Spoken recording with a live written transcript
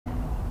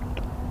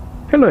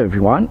Hello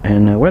everyone,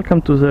 and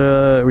welcome to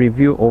the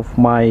review of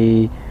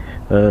my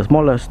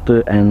smallest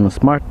and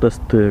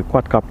smartest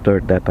quadcopter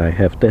that I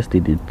have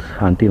tested it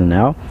until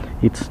now.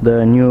 It's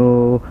the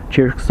new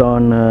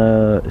Cheerson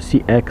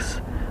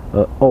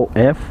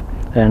CX-OF,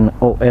 and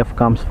OF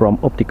comes from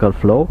Optical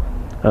flow.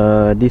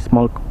 This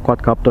small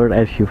quadcopter,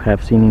 as you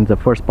have seen in the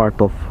first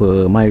part of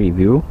my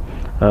review,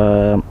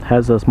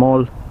 has a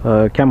small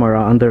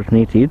camera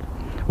underneath it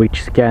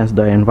which scans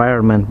the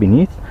environment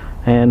beneath,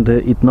 and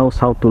it knows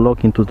how to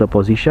lock into the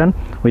position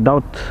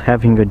without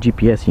having a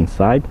GPS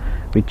inside,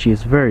 which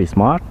is very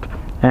smart.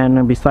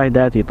 And beside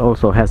that, it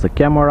also has a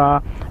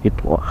camera, it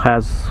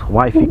has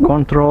Wi-Fi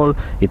control,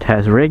 it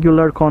has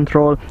regular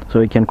control,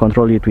 so you can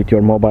control it with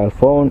your mobile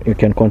phone, you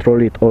can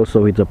control it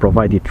also with the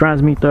provided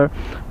transmitter,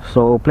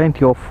 so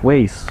plenty of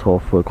ways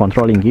of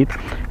controlling it.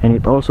 And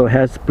it also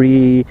has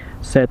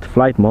pre-set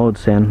flight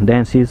modes and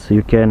dances.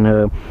 You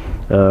can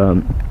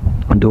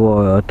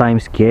do a time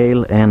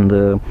scale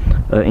and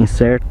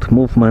insert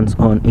movements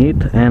on it,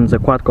 and the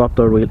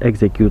quadcopter will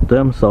execute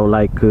them. So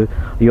like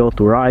yaw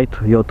to right,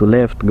 yaw to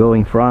left, go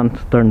in front,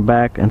 turn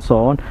back, and so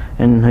on.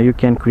 And you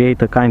can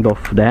create a kind of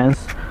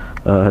dance.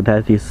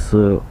 That is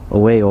a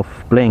way of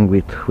playing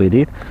with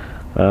it.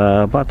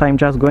 But I'm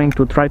just going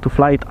to try to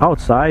fly it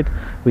outside,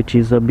 which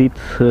is a bit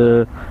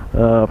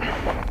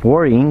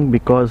worrying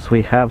because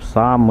we have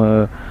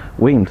some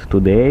wind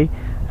today,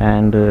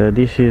 and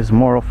this is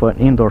more of an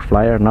indoor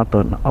flyer, not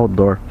an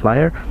outdoor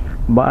flyer.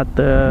 But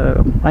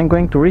I'm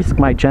going to risk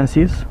my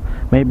chances.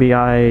 Maybe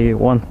I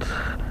won't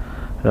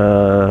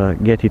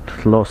get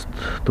it lost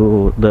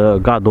to the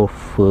god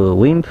of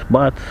wind,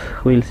 but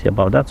we'll see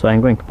about that. So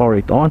I'm going to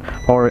power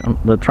on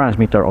the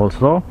transmitter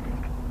also.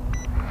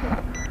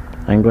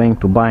 I'm going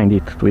to bind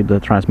it with the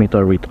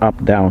transmitter with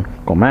up-down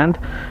command,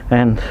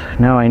 and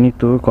now I need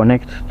to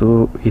connect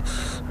to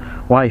its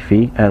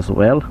Wi-Fi as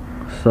well.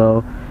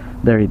 So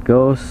there it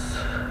goes.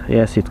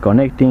 Yes, it's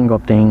connecting,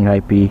 obtaining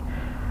IP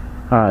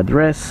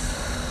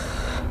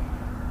address,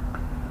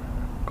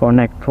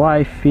 connect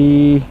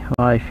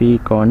Wi-Fi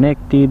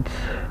connected.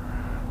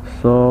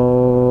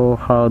 So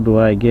how do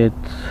I get,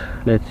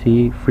 let's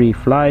see, free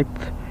flight,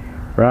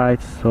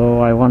 right? So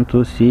I want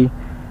to see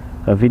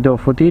a video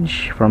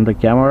footage from the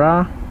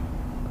camera.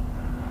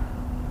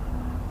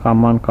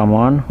 Come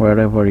on,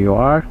 wherever you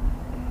are.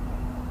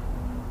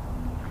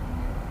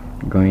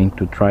 Going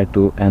to try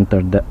to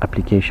enter the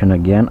application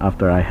again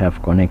after I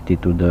have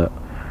connected to the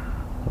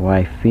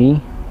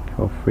Wi-Fi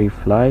for free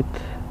flight.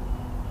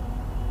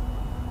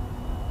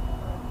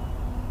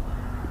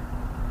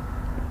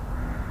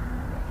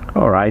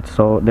 Alright,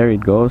 so there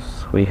it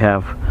goes. We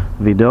have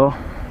video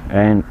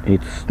and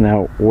it's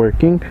now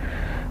working,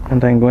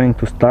 and I'm going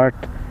to start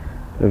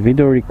a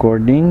video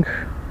recording.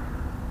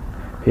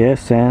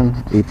 Yes, and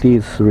it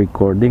is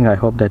recording. I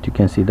hope that you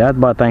can see that,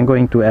 but I'm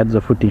going to add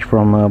the footage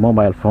from a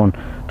mobile phone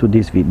to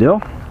this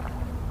video.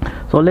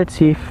 So let's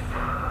see if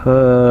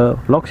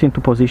locks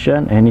into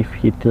position and if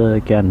it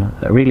can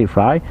really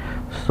fly.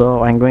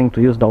 So I'm going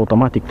to use the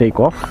automatic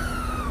takeoff,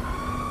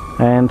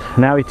 and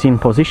now it's in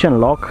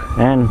position lock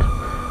and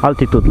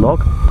altitude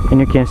lock, and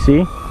you can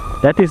see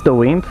that is the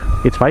wind.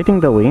 It's fighting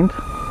the wind,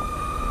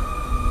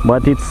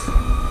 but it's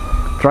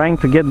trying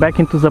to get back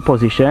into the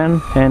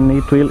position, and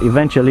it will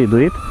eventually do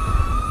it.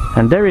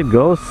 And there it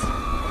goes.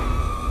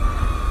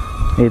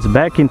 It's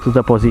back into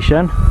the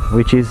position,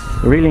 which is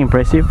really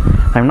impressive.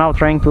 I'm now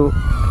trying to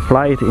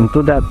fly it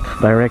into that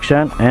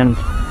direction, and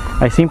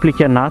I simply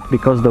cannot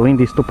because the wind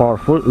is too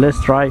powerful. Let's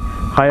try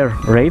higher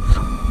rates.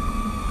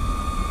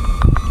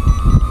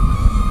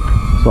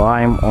 So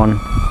I'm on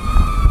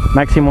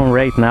maximum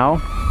rate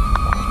now.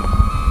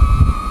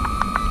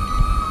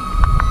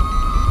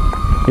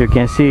 You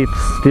can see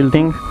it's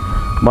tilting,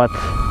 but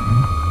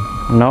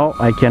no,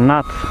 I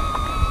cannot.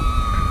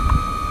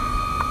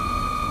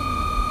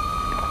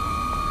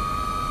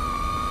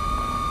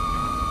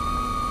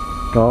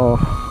 Oh,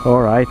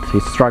 alright,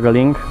 it's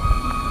struggling.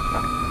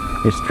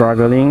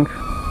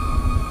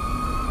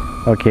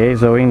 Okay,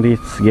 the wind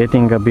is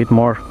getting a bit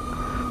more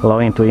low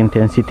into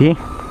intensity.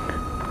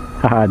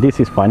 Haha, this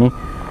is funny.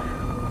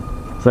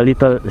 The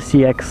little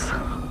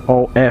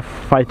CX-OF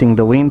fighting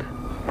the wind.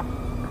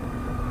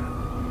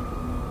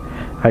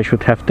 I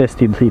should have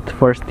tested it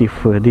first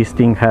if this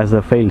thing has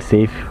a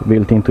fail-safe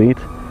built into it,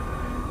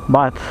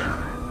 but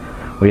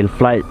we'll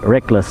fly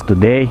reckless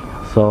today.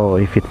 So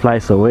if it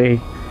flies away,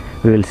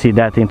 we will see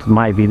that into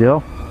my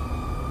video.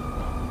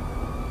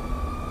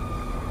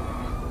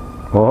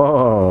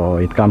 Oh,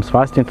 it comes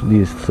fast into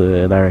this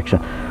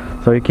direction.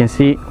 So you can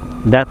see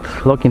that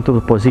lock into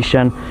the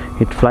position.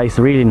 It flies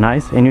really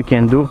nice, and you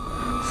can do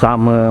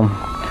some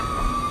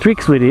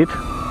tricks with it,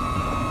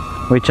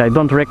 which I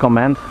don't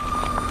recommend,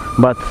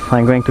 but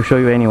I'm going to show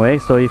you anyway.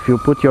 So if you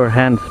put your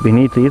hand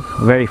beneath it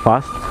very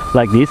fast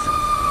like this,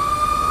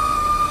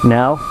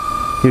 now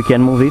you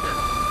can move it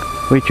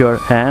with your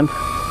hand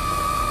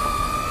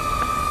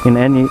in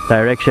any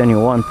direction you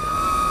want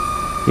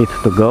it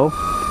to go,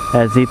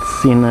 as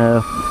it's in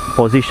a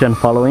position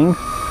following,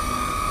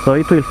 so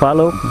it will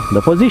follow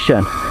the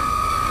position.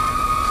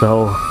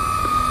 So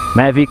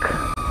Mavic,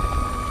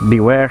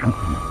 beware,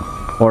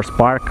 or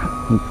Spark,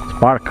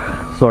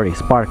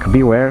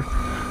 beware.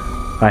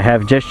 I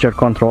have gesture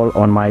control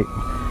on my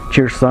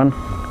Cheerson,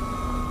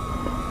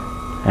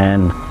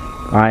 and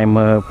I'm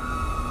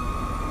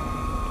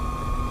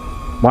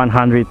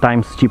 100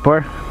 times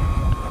cheaper.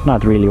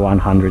 Not really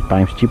 100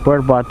 times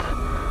cheaper, but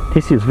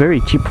this is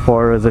very cheap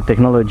for the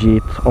technology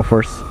it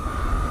offers.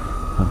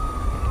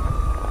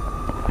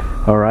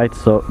 Alright,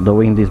 so the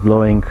wind is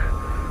blowing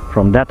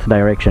from that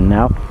direction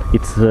now.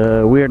 It's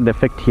a weird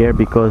effect here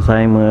because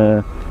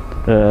I'm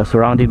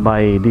surrounded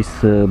by these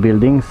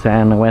buildings,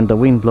 and when the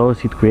wind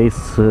blows it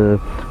creates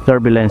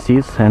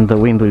turbulences, and the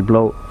wind will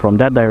blow from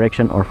that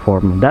direction or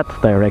from that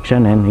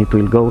direction, and it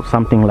will go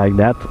something like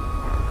that.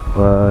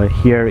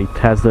 Here it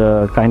has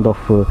a kind of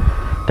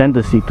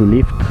tendency to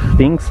lift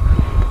things,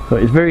 so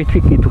it's very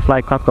tricky to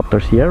fly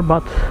quadcopters here,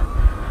 but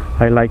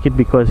I like it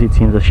because it's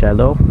in the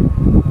shadow.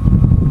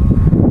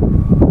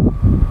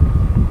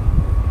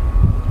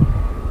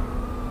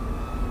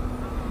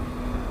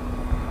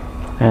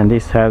 And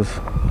this has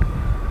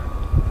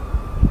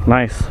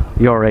nice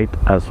yaw rate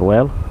as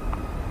well.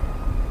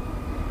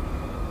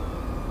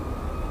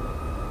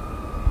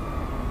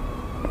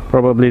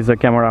 Probably the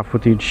camera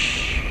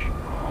footage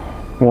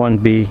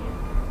won't be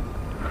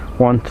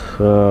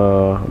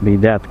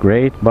that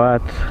great,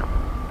 but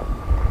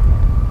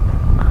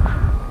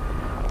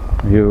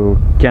you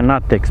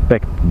cannot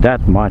expect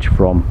that much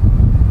from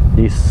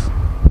this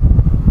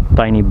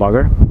tiny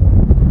bugger.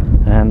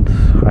 And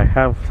I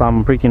have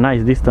some pretty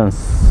nice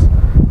distance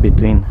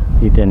between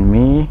it and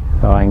me,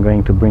 so I'm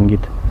going to bring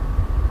it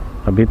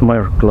a bit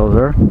more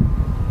closer.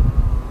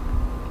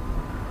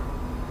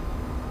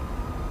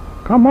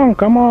 Come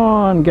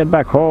on, get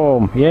back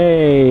home.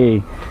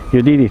 Yay,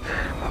 you did it.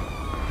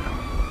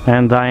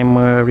 And I'm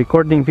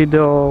recording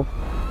video.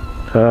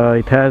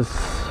 It has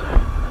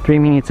 3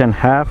 minutes and a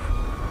half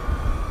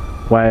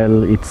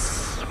while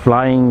it's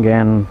flying,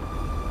 and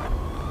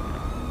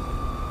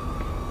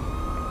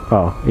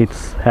it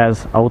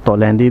has auto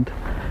landed.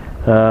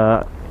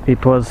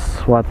 It was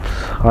what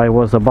I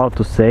was about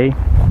to say,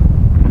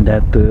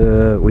 that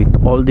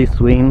with all this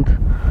wind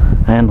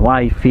and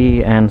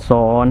Wi-Fi and so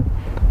on,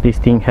 this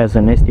thing has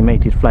an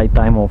estimated flight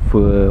time of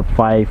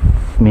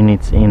 5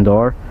 minutes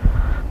indoor,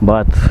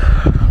 but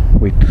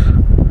with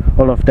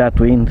all of that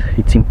wind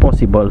it's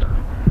impossible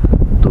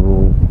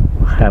to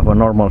have a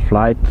normal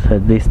flight.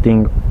 This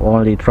thing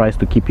only tries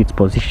to keep its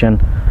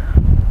position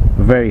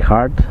very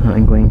hard.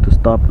 I'm going to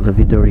stop the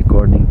video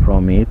recording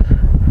from it.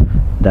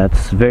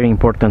 That's very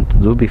important to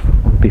do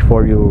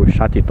before you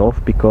shut it off,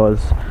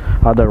 because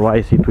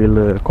otherwise it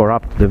will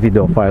corrupt the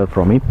video file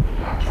from it.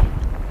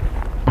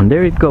 And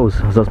there it goes,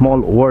 the small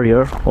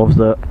warrior of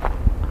the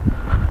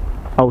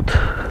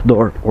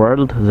outdoor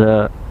world,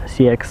 the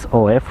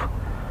CX-OF.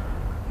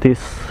 This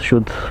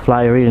should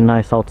fly really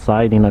nice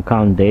outside in a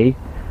calm day,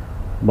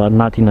 but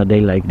not in a day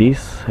like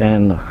this,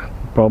 and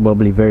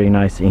probably very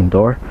nice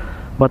indoor.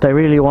 But I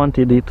really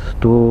wanted it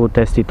to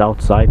test it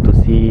outside to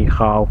see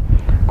how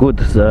good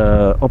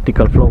the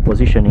optical flow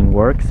positioning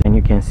works, and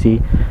you can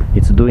see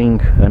it's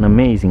doing an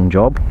amazing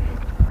job.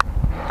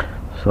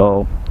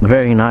 So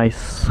very nice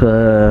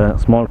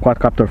small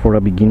quadcopter for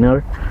a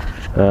beginner.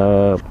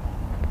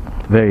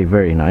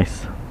 Very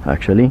nice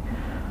actually.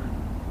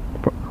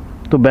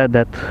 Too bad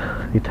that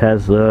it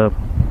has a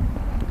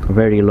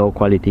very low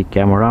quality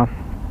camera.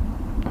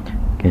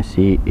 You can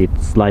see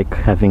it's like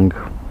having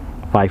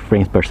 5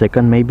 frames per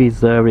second. Maybe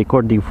the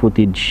recording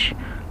footage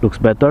looks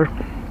better,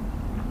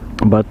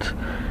 but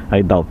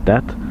I doubt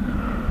that.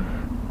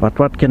 But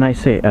what can I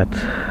say, at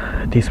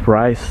this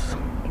price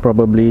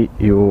probably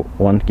you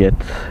won't get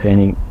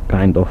any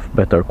kind of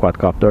better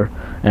quadcopter,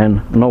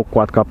 and no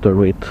quadcopter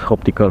with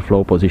optical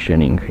flow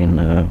positioning in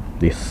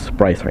this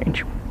price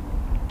range.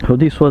 So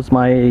this was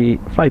my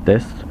flight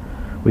test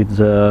with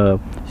the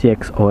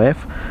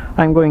CX-OF.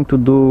 I'm going to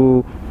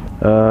do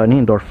an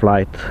indoor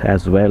flight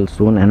as well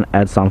soon and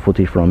add some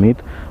footage from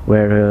it,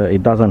 where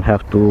it doesn't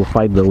have to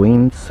fight the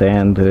winds,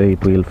 and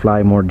it will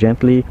fly more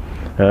gently,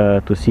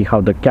 to see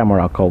how the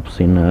camera copes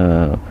in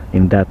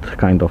that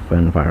kind of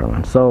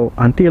environment. So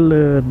until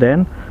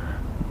then,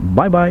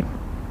 bye bye.